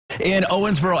In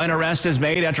Owensboro, an arrest is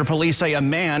made after police say a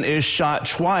man is shot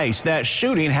twice. That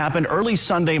shooting happened early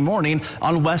Sunday morning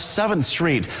on West 7th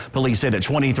Street. Police say that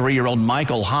 23-year-old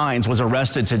Michael Hines was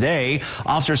arrested today.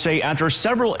 Officers say after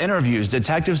several interviews,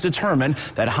 detectives determined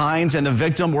that Hines and the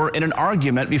victim were in an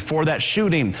argument before that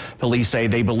shooting. Police say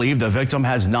they believe the victim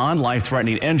has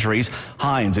non-life-threatening injuries.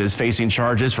 Hines is facing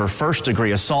charges for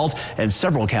first-degree assault and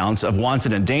several counts of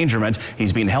wanton endangerment.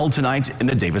 He's being held tonight in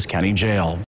the Davis County Jail.